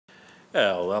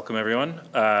Well, welcome everyone.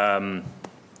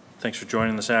 Thanks for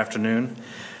joining this afternoon.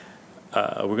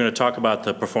 We're going to talk about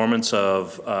the performance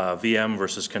of VM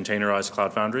versus containerized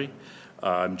Cloud Foundry.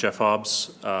 I'm Jeff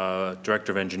Hobbs,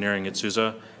 Director of Engineering at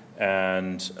SUSE,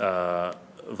 and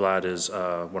Vlad is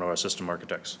one of our system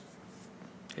architects.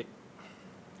 Okay.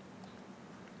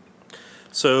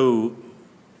 So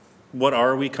what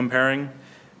are we comparing?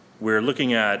 We're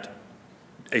looking at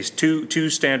two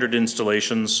standard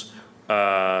installations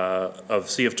of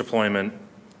CF deployment.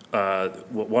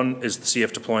 One is the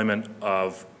CF deployment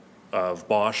of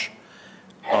BOSH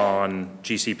on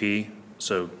GCP,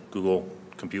 so Google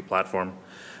Compute Platform,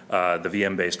 the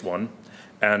VM-based one.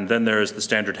 And then there's the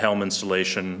standard Helm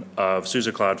installation of SUSE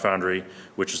Cloud Foundry,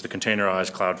 which is the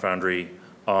containerized Cloud Foundry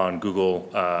on Google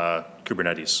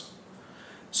Kubernetes.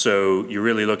 So you're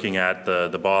really looking at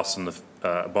the BOSH and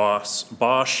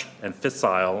BOSH and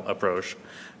fissile approach,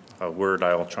 a word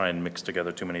I'll try and mix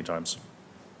together too many times.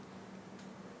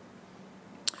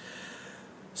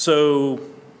 So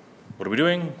what are we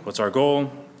doing? What's our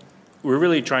goal? We're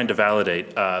really trying to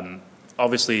validate.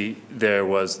 Obviously,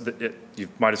 you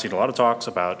might have seen a lot of talks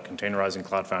about containerizing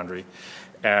Cloud Foundry,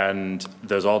 and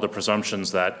there's all the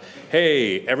presumptions that,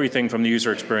 hey, everything from the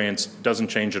user experience doesn't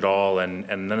change at all, and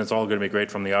then it's all going to be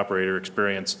great from the operator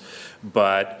experience.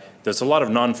 But there's a lot of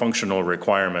non-functional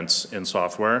requirements in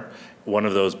software. One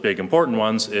of those big important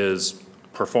ones is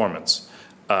performance.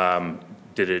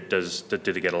 Did it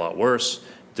get a lot worse?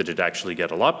 Did it actually get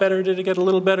a lot better? Did it get a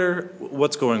little better?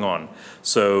 What's going on?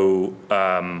 So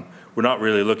we're not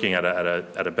really looking at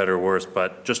a better or worse,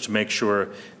 but just to make sure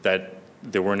that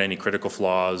there weren't any critical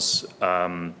flaws,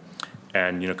 and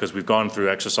because we've gone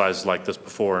through exercises like this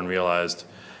before and realized,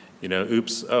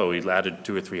 oops, oh, we added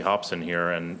 2 or 3 hops in here,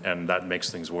 and that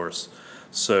makes things worse.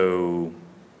 So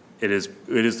it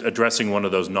is addressing one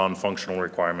of those non-functional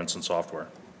requirements in software.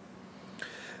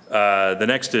 The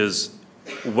next is,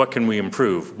 what can we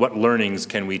improve? What learnings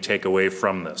can we take away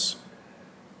from this?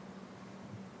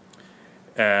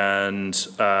 And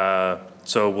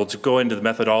so we'll go into the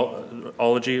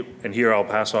methodology, and here I'll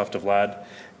pass off to Vlad,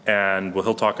 and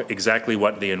he'll talk exactly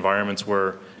what the environments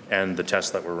were and the tests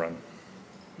that were run.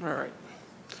 All right.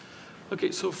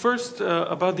 Okay, so first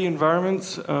about the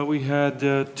environments, we had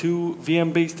 2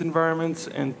 VM-based environments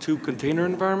and 2 container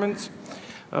environments.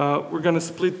 We're going to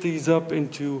split these up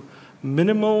into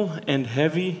minimal and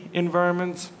heavy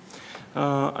environments.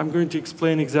 I'm going to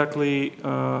explain exactly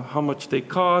how much they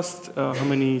cost, how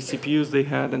many CPUs they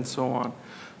had, and so on.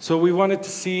 So we wanted to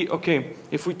see, okay,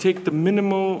 if we take the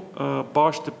minimal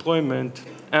BOSH deployment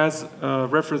as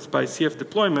referenced by CF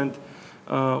deployment,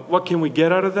 what can we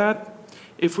get out of that?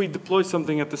 If we deploy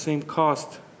something at the same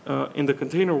cost in the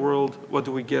container world, what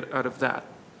do we get out of that?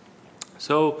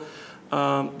 So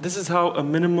this is how a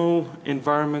minimal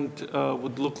environment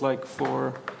would look like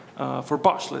for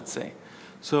BOSH, let's say.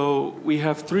 So we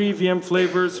have 3 VM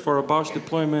flavors for a BOSH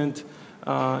deployment.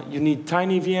 You need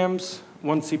tiny VMs,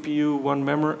 1 CPU, 1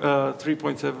 memory,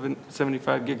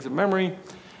 3.75 gigs of memory,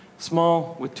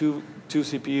 small with two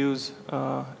CPUs,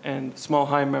 and small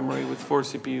high memory with 4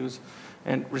 CPUs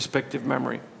and respective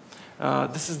memory.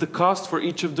 This is the cost for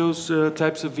each of those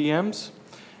types of VMs.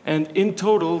 And in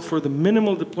total, for the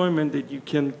minimal deployment that you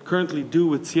can currently do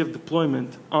with CF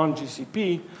deployment on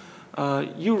GCP,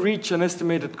 you reach an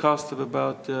estimated cost of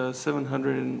about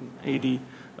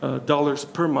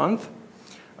 $780 per month.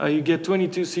 You get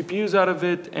 22 CPUs out of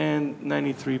it and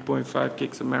 93.5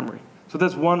 gigs of memory. So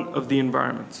that's one of the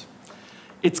environments.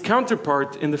 Its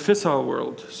counterpart in the fissile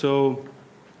world, so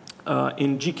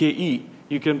in GKE,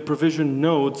 you can provision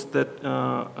nodes that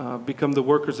become the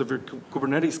workers of your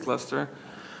Kubernetes cluster.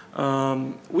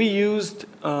 We used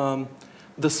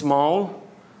the small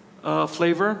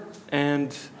flavor,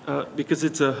 and because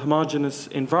it's a homogeneous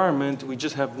environment, we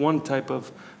just have one type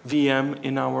of VM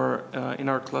in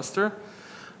our cluster.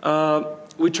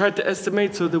 We tried to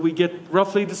estimate so that we get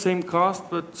roughly the same cost,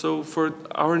 but so for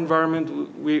our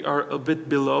environment, we are a bit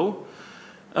below.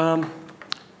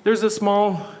 There's a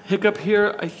small hiccup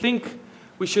here. I think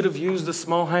we should have used a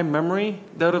small high memory.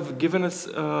 That would have given us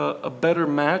a better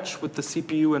match with the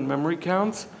CPU and memory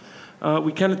counts.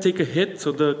 We kind of take a hit,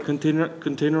 so the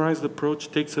containerized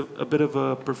approach takes a bit of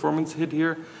a performance hit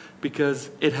here because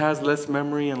it has less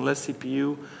memory and less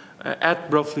CPU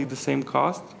at roughly the same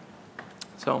cost.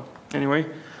 So anyway,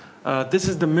 this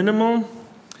is the minimal,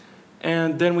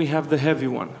 and then we have the heavy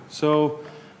one. So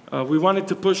we wanted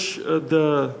to push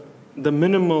the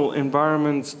minimal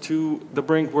environments to the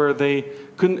brink where they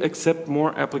couldn't accept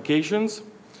more applications.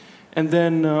 And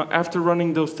then after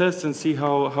running those tests and see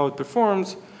how it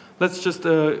performs, let's just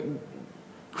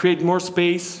create more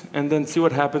space, and then see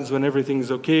what happens when everything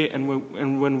is okay and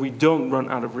when we don't run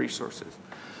out of resources.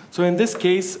 So in this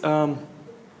case,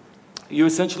 you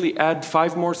essentially add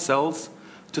 5 more cells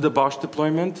to the BOSH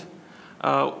deployment,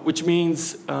 which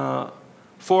means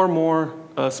 4 more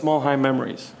small high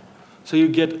memories. So you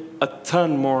get a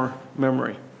ton more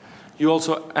memory. You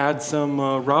also add some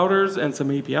routers and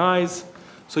some APIs.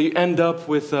 So you end up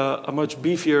with a much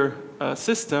beefier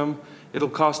system. It'll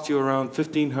cost you around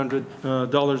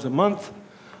 $1,500 a month,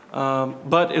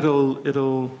 but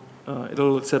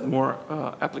it'll accept more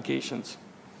applications.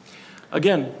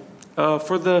 Again,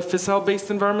 for the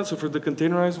fissile-based environment, so for the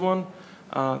containerized one,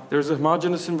 there's a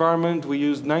homogeneous environment. We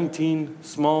use 19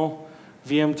 small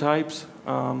VM types.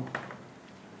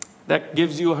 That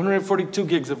gives you 142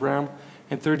 gigs of RAM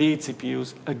and 38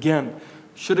 CPUs. Again,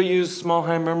 should have used small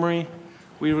high memory.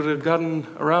 We would have gotten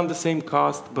around the same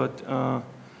cost, but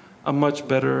a much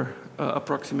better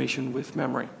approximation with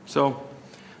memory. So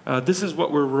this is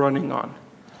what we're running on.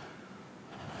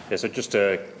 Yeah, so just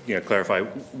to clarify,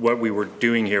 what we were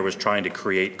doing here was trying to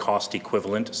create cost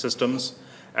equivalent systems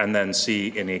and then see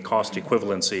in a cost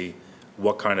equivalency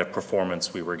what kind of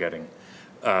performance we were getting.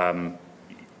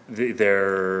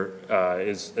 There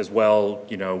is as well,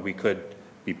 we could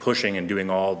be pushing and doing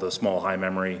all the small high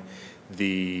memory.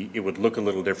 It would look a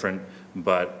little different,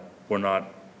 but we're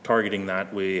not targeting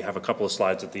that. We have a couple of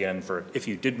slides at the end for if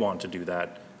you did want to do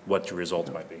that, what your results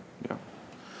might be. Yeah.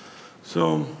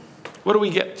 So what do we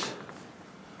get?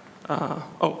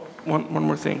 One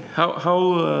more thing.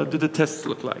 How do the tests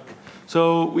look like?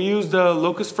 So we use the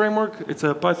Locust framework. It's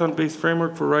a Python-based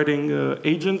framework for writing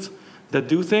agents that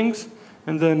do things.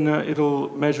 And then it'll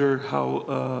measure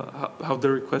how the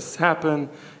requests happen,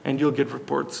 and you'll get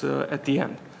reports at the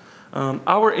end.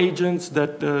 Our agents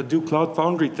that do Cloud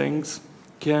Foundry things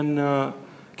can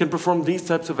perform these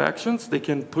types of actions. They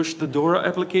can push the DORA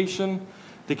application.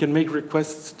 They can make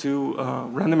requests to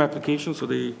random applications. So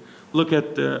they look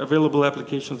at the available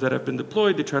applications that have been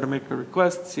deployed. They try to make a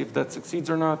request, see if that succeeds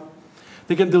or not.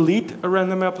 They can delete a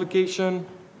random application.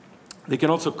 They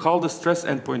can also call the stress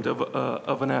endpoint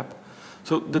of an app.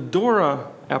 So the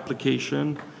DORA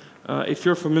application, if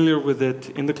you're familiar with it,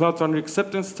 in the Cloud Foundry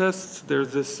acceptance tests,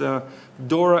 there's this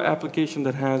DORA application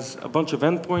that has a bunch of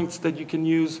endpoints that you can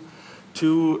use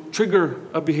to trigger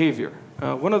a behavior.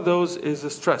 One of those is a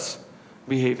stress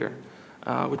behavior,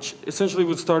 which essentially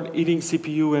would start eating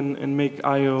CPU and make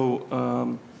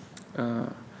I/O,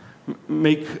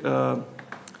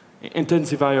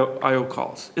 intensive I/O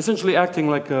calls, essentially acting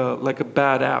like a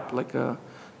bad app, like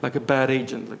a bad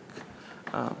agent, like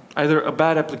either a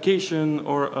bad application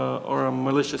or a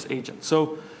malicious agent.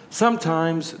 So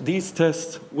sometimes these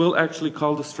tests will actually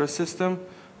call the stress system,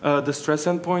 the stress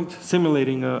endpoint,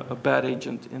 simulating a bad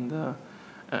agent in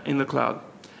the cloud.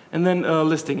 And then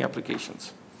listing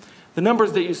applications. The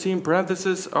numbers that you see in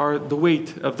parentheses are the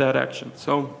weight of that action.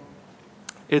 So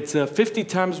it's 50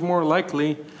 times more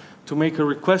likely to make a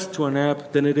request to an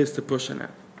app than it is to push an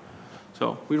app.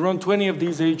 So we run 20 of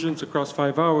these agents across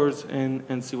 5 hours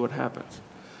and see what happens.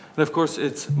 And of course,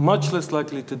 it's much less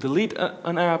likely to delete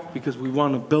an app because we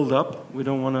want to build up. We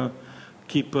don't want to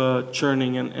keep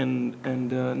churning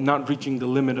and not reaching the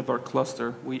limit of our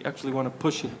cluster. We actually want to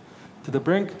push it to the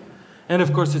brink. And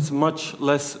of course, it's much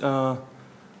less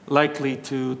likely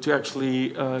to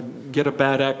actually get a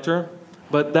bad actor,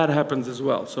 but that happens as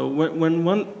well. So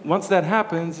once that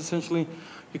happens, essentially,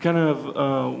 you kind of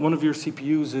one of your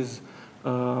CPUs is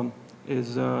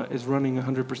running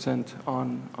 100%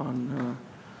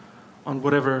 on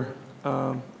whatever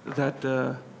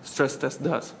that stress test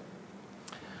does.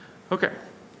 Okay.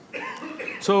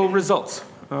 So results.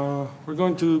 We're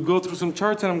going to go through some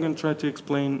charts, and I'm going to try to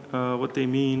explain what they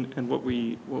mean and what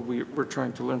we're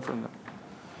trying to learn from them.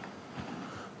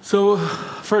 So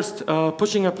first,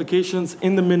 pushing applications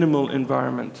in the minimal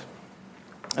environment.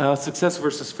 Success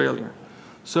versus failure.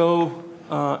 So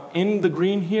in the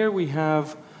green here, we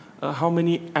have how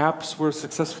many apps were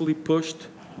successfully pushed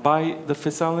by the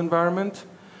fissile environment.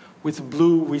 With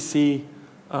blue, we see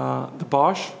the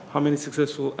BOSH, how many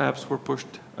successful apps were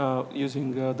pushed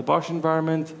using the BOSH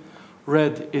environment.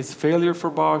 Red is failure for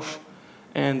BOSH,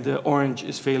 and orange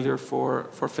is failure for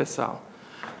fissile.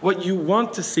 What you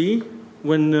want to see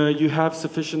when you have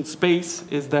sufficient space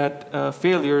is that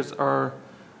failures are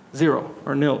 0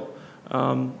 or nil.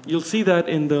 You'll see that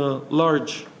in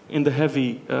the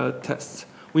heavy tests.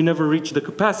 We never reach the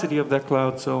capacity of that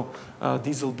cloud, so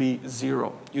these will be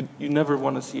 0. You never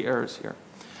want to see errors here.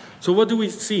 So what do we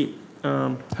see?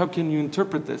 How can you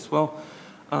interpret this? Well,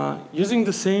 using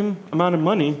the same amount of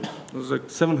money, it was like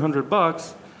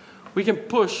 $700, we can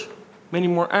push many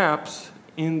more apps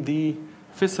in the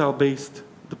fissile-based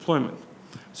deployment.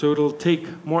 So it'll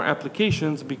take more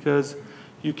applications because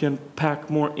you can pack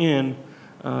more in,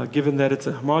 given that it's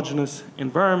a homogeneous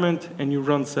environment and you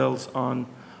run cells on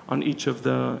each of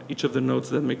the nodes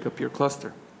that make up your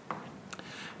cluster.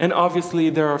 And obviously,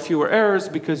 there are fewer errors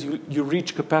because you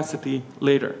reach capacity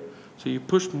later. So you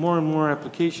push more and more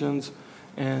applications,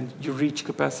 and you reach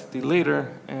capacity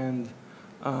later. And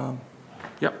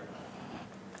yeah,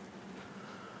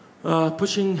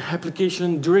 pushing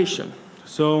application duration.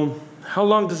 So how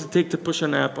long does it take to push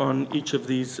an app on each of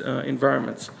these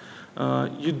environments?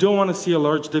 You don't want to see a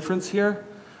large difference here.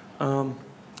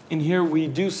 In here, we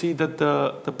do see that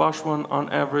the BOSH one, on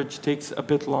average, takes a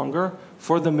bit longer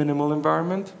for the minimal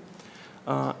environment.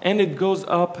 And it goes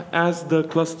up as the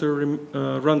cluster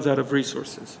runs out of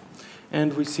resources.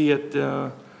 And we see it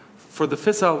for the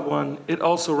fissile one, it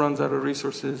also runs out of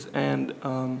resources and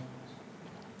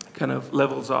kind of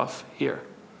levels off here.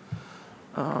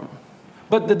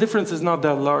 But the difference is not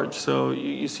that large. So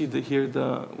you see here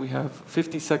we have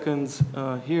 50 seconds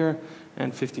here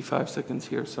and 55 seconds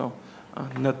here. So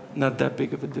not that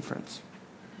big of a difference.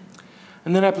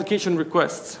 And then application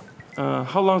requests.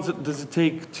 How long does it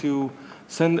take to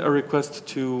send a request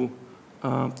to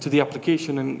the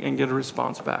application and get a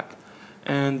response back?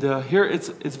 And here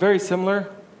it's very similar.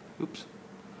 Oops.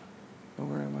 Oh,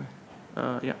 where am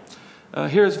I? Yeah.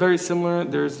 Here it's very similar.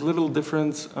 There's little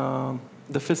difference.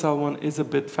 The fissile one is a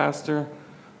bit faster.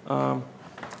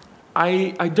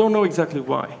 I don't know exactly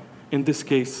why. In this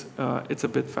case, it's a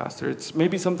bit faster. It's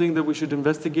maybe something that we should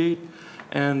investigate,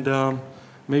 and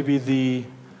maybe the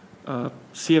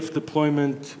CF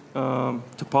deployment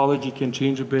topology can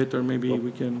change a bit, or maybe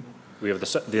we can. We have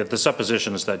the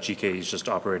supposition is that GK is just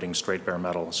operating straight bare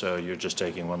metal, so you're just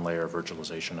taking one layer of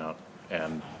virtualization out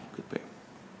and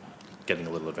getting a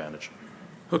little advantage.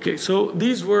 Okay, so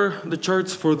these were the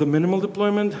charts for the minimal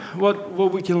deployment.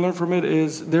 What we can learn from it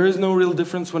is there is no real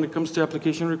difference when it comes to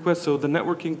application requests. So the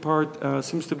networking part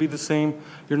seems to be the same.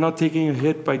 You're not taking a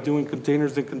hit by doing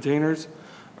containers and containers.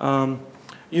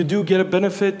 You do get a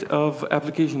benefit of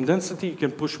application density. You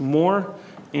can push more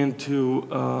into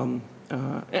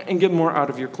and get more out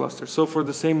of your cluster. So for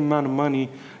the same amount of money,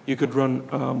 you could run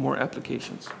more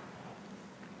applications.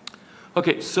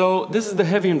 Okay, so this is the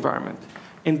heavy environment.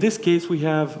 In this case, we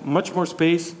have much more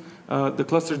space. The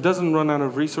cluster doesn't run out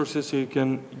of resources, so you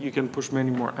can push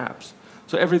many more apps.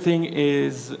 So everything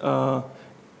is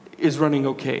running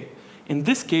okay. In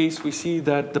this case, we see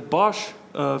that the BOSH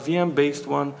VM-based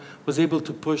one was able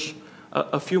to push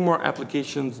a few more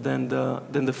applications than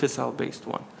the fissile-based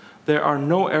one. There are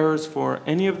no errors for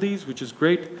any of these, which is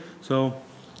great. So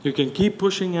you can keep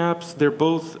pushing apps. They're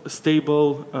both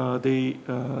stable. They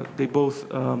both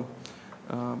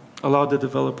allow the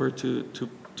developer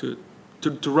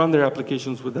to run their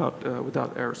applications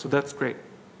without error. So that's great.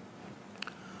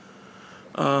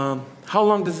 How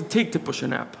long does it take to push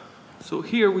an app? So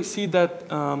here we see that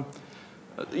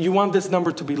you want this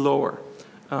number to be lower.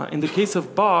 In the case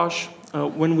of BOSH,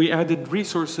 when we added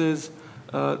resources,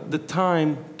 the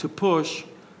time to push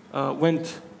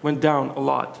went down a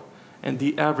lot, and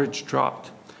the average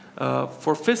dropped.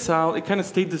 For fissile, it kind of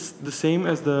stayed the same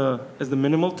as the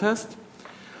minimal test.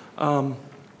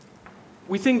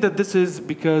 We think that this is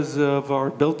because of our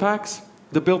build packs.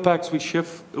 The build packs we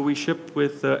ship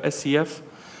with SCF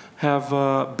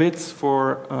have bits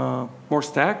for more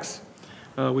stacks.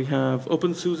 We have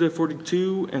OpenSUSE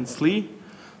 42 and SLE.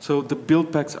 So the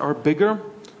build packs are bigger.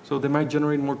 So they might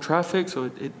generate more traffic. So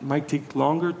it might take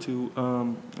longer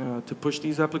to push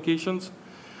these applications.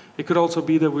 It could also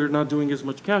be that we're not doing as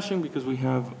much caching because we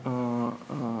have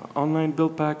online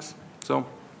build packs. So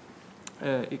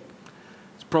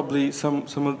it's probably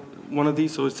one of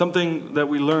these. So it's something that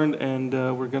we learned, and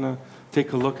we're going to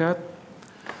take a look at.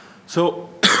 So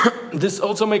this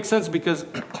also makes sense because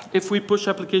if we push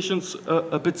applications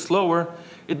a bit slower,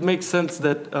 it makes sense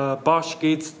that BOSH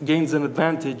gains an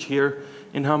advantage here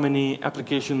in how many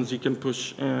applications you can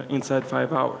push inside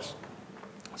 5 hours.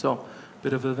 So a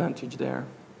bit of advantage there.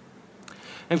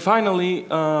 And finally,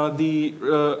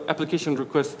 the application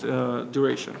request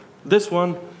duration. This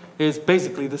one is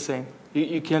basically the same.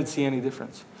 You can't see any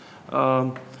difference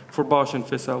for BOSH and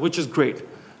fissile, which is great.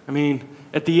 I mean,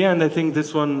 at the end, I think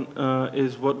this one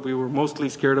is what we were mostly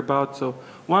scared about. So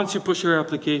once you push your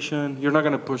application, you're not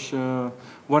going to push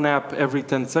one app every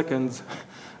 10 seconds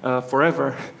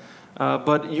forever.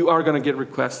 But you are going to get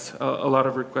requests, a lot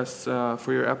of requests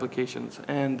for your applications.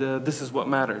 And this is what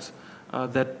matters,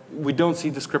 that we don't see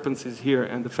discrepancies here,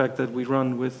 and the fact that we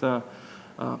run with...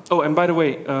 oh, and by the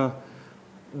way,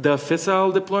 the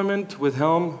fissile deployment with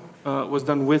Helm was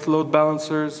done with load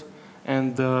balancers,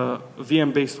 and the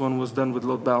VM-based one was done with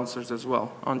load balancers as well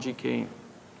on GKE.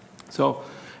 So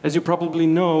as you probably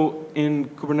know, in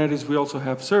Kubernetes we also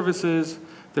have services.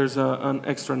 There's an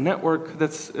extra network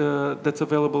that's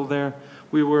available there.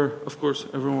 We were, of course,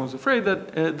 everyone was afraid that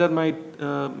that might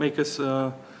make us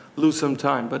lose some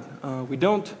time, but we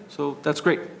don't, so that's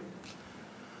great.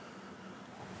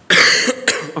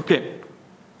 Okay,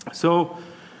 so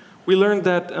we learned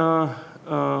that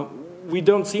we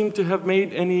don't seem to have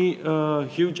made any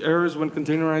huge errors when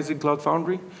containerizing Cloud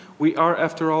Foundry. We are,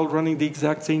 after all, running the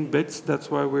exact same bits. That's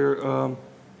why we're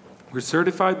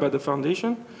certified by the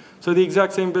foundation. So the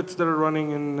exact same bits that are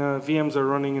running in VMs are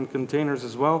running in containers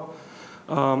as well.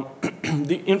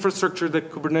 The infrastructure that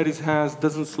Kubernetes has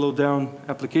doesn't slow down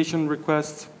application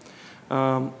requests.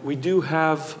 We do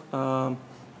have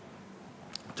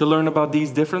to learn about these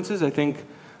differences. I think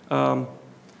the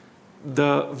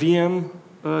VM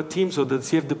team, so the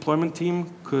CF deployment team,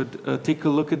 could take a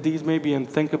look at these maybe and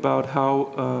think about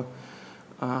how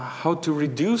to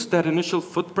reduce that initial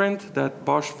footprint that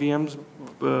BOSH VMs,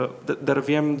 that a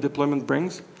VM deployment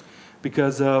brings,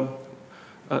 because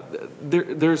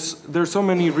there's so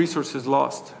many resources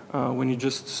lost when you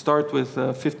just start with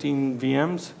 15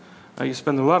 VMs. You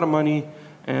spend a lot of money,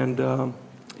 and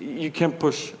you can't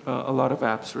push a lot of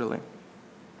apps really.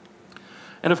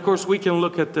 And of course, we can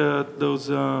look at at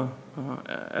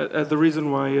the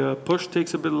reason why push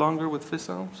takes a bit longer with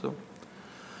FISAL.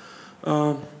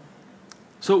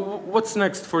 So what's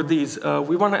next for these?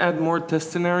 We want to add more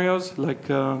test scenarios, like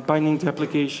binding to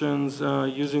applications,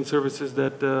 using services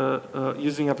that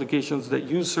using applications that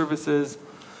use services,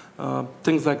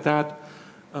 things like that.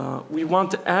 We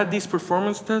want to add these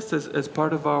performance tests as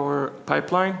part of our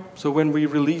pipeline. So when we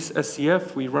release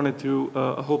SCF, we run it through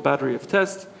a whole battery of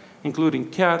tests, including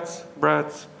CATs,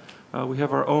 BRATs. We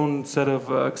have our own set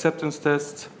of acceptance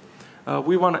tests.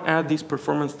 We want to add these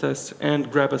performance tests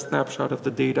and grab a snapshot of the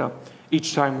data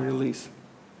each time we release.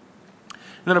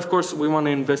 And then, of course, we want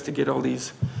to investigate all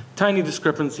these tiny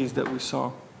discrepancies that we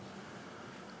saw.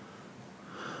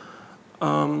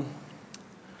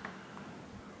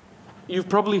 You've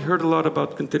probably heard a lot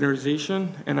about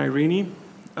containerization and Irene.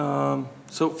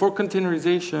 So for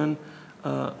containerization,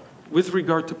 with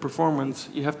regard to performance,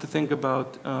 you have to think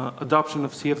about adoption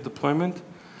of CF deployment.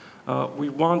 We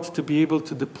want to be able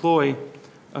to deploy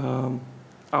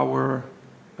our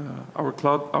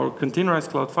containerized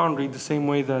Cloud Foundry the same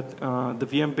way that the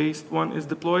VM-based one is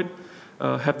deployed,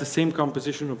 have the same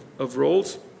composition of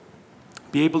roles,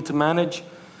 be able to manage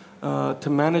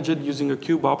it using a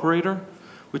kube operator,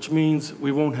 which means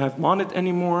we won't have monet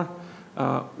anymore.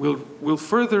 We'll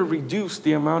further reduce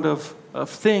the amount of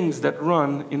things that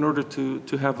run in order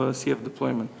to have a CF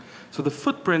deployment. So the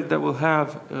footprint that we'll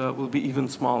have will be even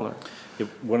smaller.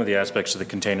 One of the aspects of the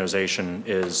containerization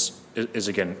is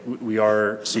again, we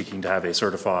are seeking to have a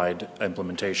certified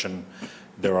implementation.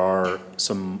 There are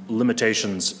some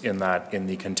limitations in that in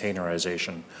the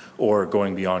containerization, or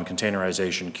going beyond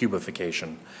containerization,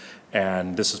 cubification.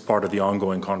 And this is part of the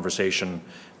ongoing conversation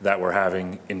that we're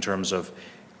having in terms of,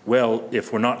 well,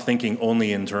 if we're not thinking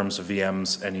only in terms of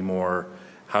VMs anymore,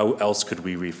 how else could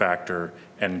we refactor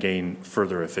and gain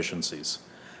further efficiencies?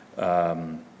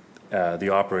 The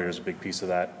operator is a big piece of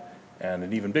that. And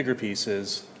an even bigger piece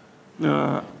is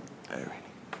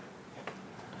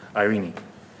Irene.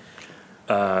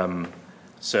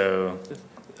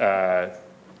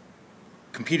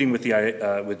 Competing with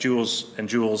with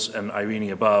Jules and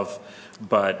Irene above,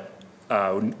 but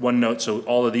one note, so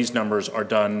all of these numbers are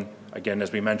done, again,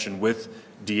 as we mentioned, with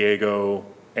Diego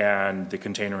and the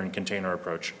container and container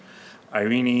approach.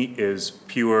 Irene is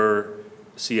pure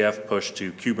CF push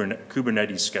to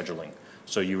Kubernetes scheduling.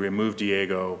 So you remove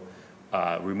Diego,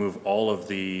 remove all of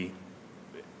the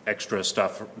extra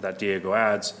stuff that Diego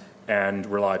adds, and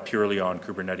rely purely on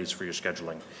Kubernetes for your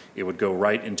scheduling. It would go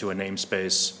right into a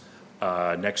namespace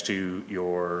next to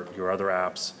your other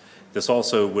apps. This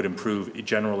also would improve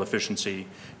general efficiency.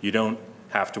 You don't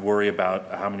have to worry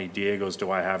about how many Diegos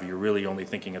do I have. You're really only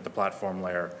thinking at the platform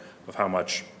layer of how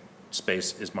much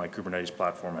space is my Kubernetes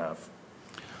platform have.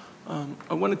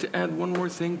 I wanted to add one more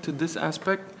thing to this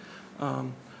aspect.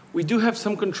 We do have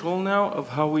some control now of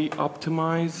how we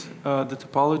optimize the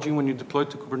topology when you deploy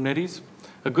to Kubernetes.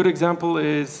 A good example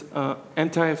is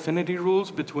anti-affinity rules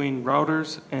between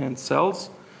routers and cells.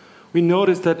 We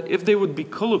noticed that if they would be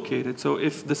co-located, so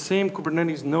if the same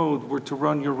Kubernetes node were to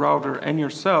run your router and your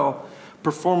cell,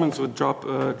 performance would drop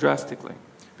drastically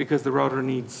because the router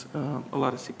needs a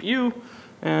lot of CPU,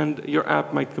 and your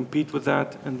app might compete with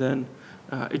that, and then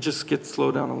it just gets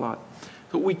slowed down a lot.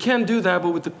 So we can do that,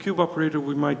 but with the kube operator,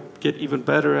 we might get even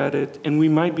better at it, and we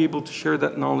might be able to share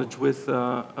that knowledge with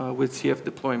CF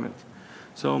deployment.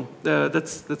 So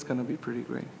that's going to be pretty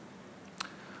great.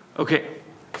 Okay,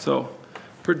 so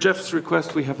per Jeff's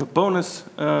request, we have a bonus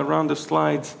round of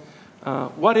slides.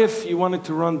 What if you wanted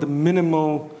to run the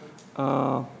minimal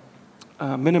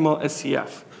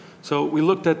SCF? So we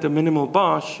looked at the minimal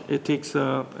BOSH. It takes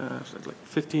like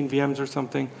 15 VMs or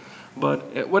something.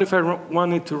 But what if I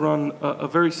wanted to run a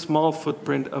very small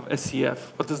footprint of SCF?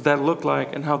 What does that look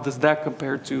like, and how does that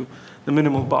compare to the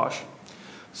minimal BOSH?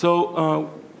 So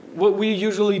what we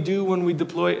usually do when we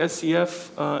deploy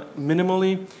SCF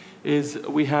minimally is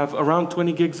we have around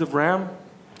 20 gigs of RAM.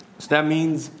 So that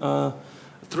means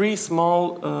 3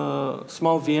 small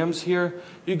VMs here.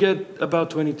 You get about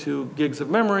 22 gigs of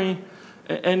memory,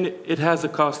 and it has a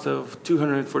cost of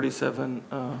 $247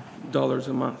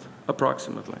 a month,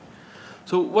 approximately.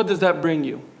 So what does that bring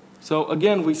you? So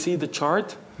again, we see the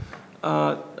chart,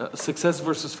 success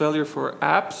versus failure for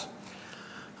apps.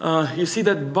 You see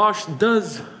that BOSH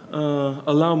does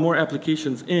allow more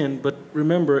applications in, but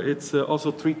remember, it's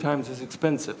also 3 times as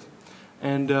expensive.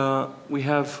 And we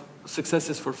have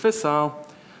successes for fissile.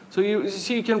 So you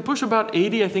see, you can push about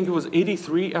 80, I think it was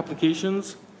 83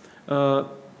 applications.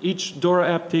 Each DORA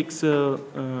app takes,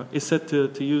 is set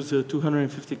to use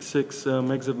 256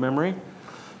 megs of memory.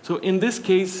 So in this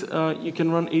case, you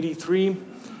can run 83,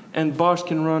 and BOSH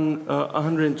can run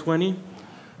 120.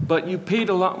 But you paid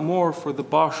a lot more for the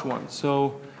BOSH one.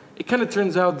 So it kind of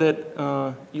turns out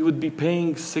that you would be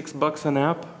paying $6 an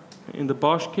app in the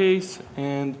BOSH case,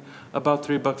 and about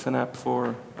 $3 an app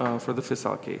for the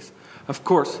fissile case. Of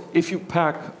course, if you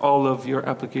pack all of your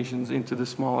applications into the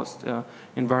smallest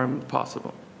environment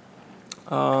possible.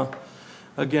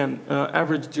 Again,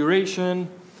 average duration,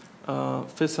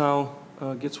 fissile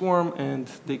gets warm, and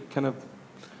they kind of,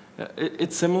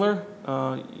 it's similar.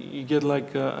 You get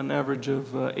like an average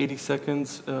of 80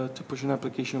 seconds to push an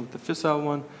application with the fissile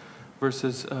one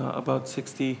versus about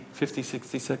 50,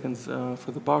 60 seconds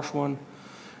for the BOSH one.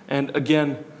 And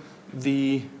again,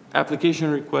 the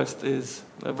application request is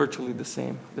virtually the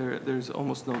same. There's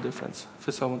almost no difference.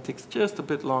 Fissile one takes just a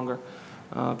bit longer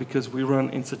because we run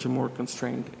in such a more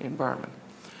constrained environment.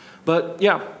 But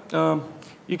yeah,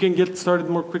 you can get started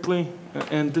more quickly,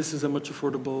 and this is a much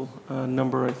affordable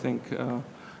number, I think,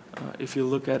 if you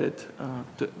look at it,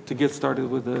 to get started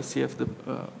with a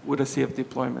CF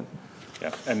deployment.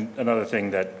 Yeah, and another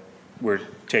thing that we're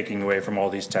taking away from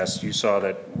all these tests, you saw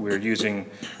that we're using,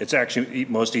 it's actually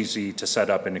most easy to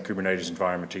set up in a Kubernetes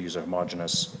environment to use a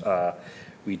homogeneous.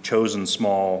 We've chosen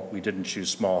small, we didn't choose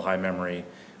small, high memory.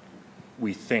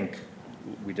 We think,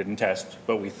 we didn't test,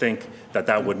 but we think that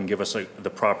that wouldn't give us the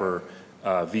proper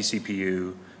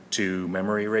vCPU to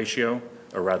memory ratio,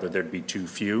 or rather there'd be too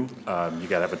few. You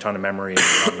gotta have a ton of memory and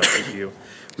not enough CPU.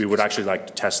 We would actually like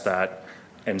to test that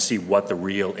and see what the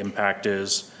real impact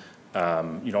is.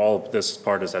 You know, all of this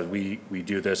part is that we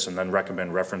do this and then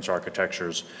recommend reference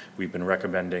architectures. We've been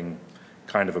recommending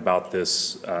kind of about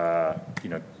this, you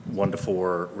know,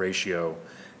 1-to-4 ratio,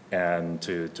 and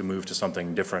to move to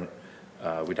something different,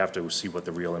 we'd have to see what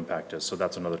the real impact is. So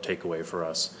that's another takeaway for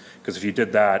us. Because if you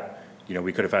did that, you know,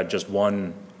 we could have had just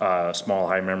one small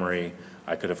high memory.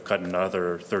 I could have cut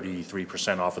another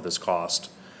 33% off of this cost,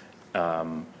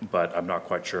 but I'm not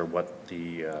quite sure what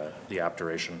the app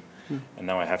duration. And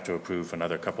now I have to approve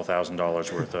another couple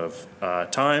 $1,000s worth of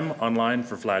time online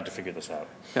for Vlad to figure this out.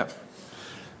 Yeah.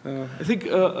 I think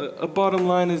a bottom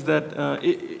line is that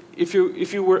if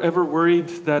you were ever worried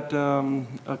that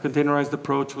a containerized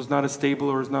approach was not as stable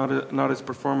or is not as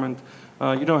performant,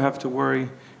 you don't have to worry.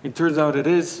 It turns out it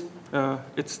is.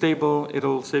 It's stable.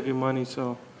 It'll save you money.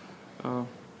 So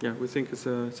yeah, we think it's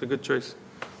a good choice.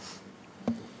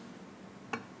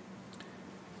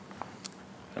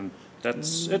 And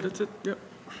that's it. That's it. Yep.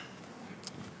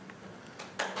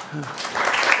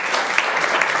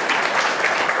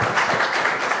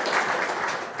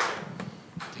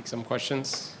 Take some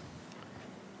questions.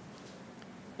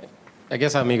 I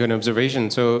guess I'll make an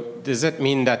observation. So does that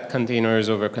mean that containers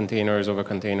over containers over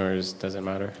containers doesn't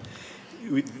matter?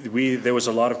 There was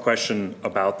a lot of question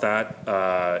about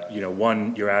that. You know,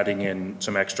 one, you're adding in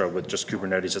some extra with just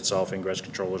Kubernetes itself, ingress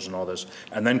controllers and all this,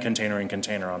 and then container and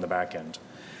container on the back end.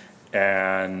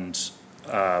 And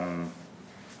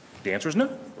the answer is no,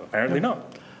 apparently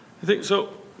not. I think so.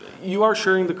 You are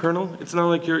sharing the kernel. It's not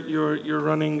like you're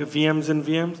running VMs and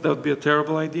VMs. That would be a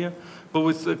terrible idea. But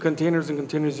with the containers and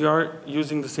containers, you are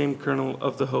using the same kernel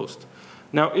of the host.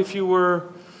 Now, if you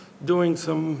were doing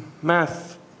some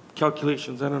math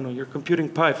calculations, I don't know, you're computing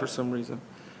pi for some reason,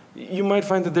 You might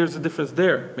find that there's a difference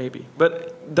there, maybe.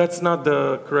 But that's not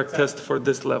the correct test for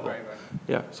this level. Right.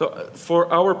 Yeah, so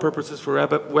for our purposes, for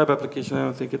web application, I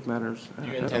don't think it matters. Do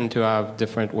you intend to have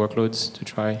different workloads to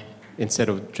try instead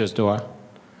of just Dora?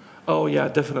 Oh yeah,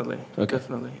 definitely, Okay.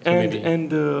 definitely. So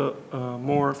And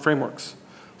more frameworks.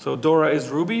 So Dora is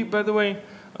Ruby, by the way,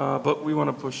 but we want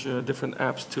to push different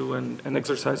apps too and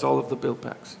exercise all of the build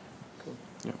packs. Cool.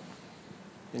 Yeah.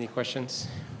 Any questions?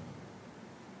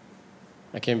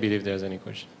 I can't believe there's any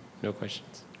question. No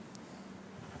questions.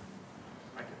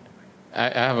 I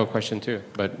have a question too,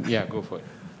 but yeah, go for it.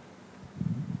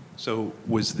 So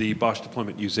was the BOSH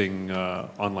deployment using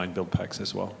online build packs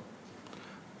as well?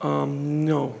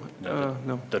 No,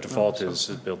 no. The default is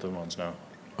built-in ones now.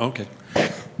 Okay.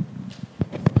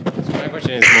 So my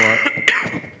question is more,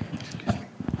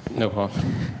 no problem,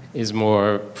 is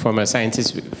more from a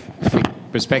scientific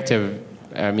perspective.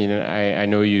 I mean, I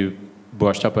know you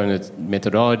brushed up on the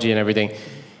methodology and everything.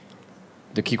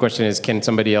 The key question is, can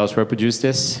somebody else reproduce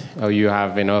this? Or you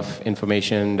have enough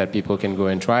information that people can go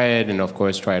and try it, and of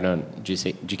course try it on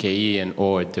GKE and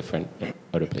or different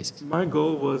other places? My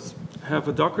goal was have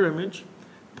a Docker image,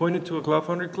 point it to a Cloud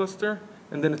Foundry cluster,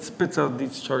 and then it spits out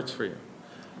these charts for you.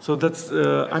 So that's,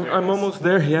 I'm almost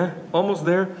there, yeah, almost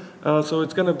there. So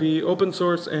it's going to be open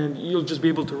source, and you'll just be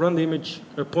able to run the image,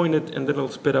 point it, and then it'll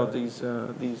spit out these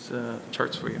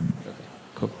charts for you. Okay.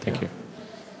 Cool, thank you.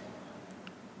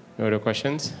 No other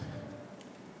questions?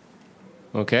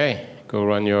 Okay, go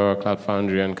run your Cloud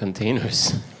Foundry on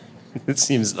containers. It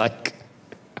seems like,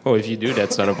 oh, if you do,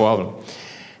 that's not a problem.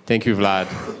 Thank you, Vlad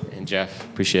and Jeff.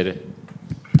 Appreciate it.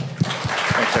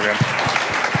 Thanks, everyone.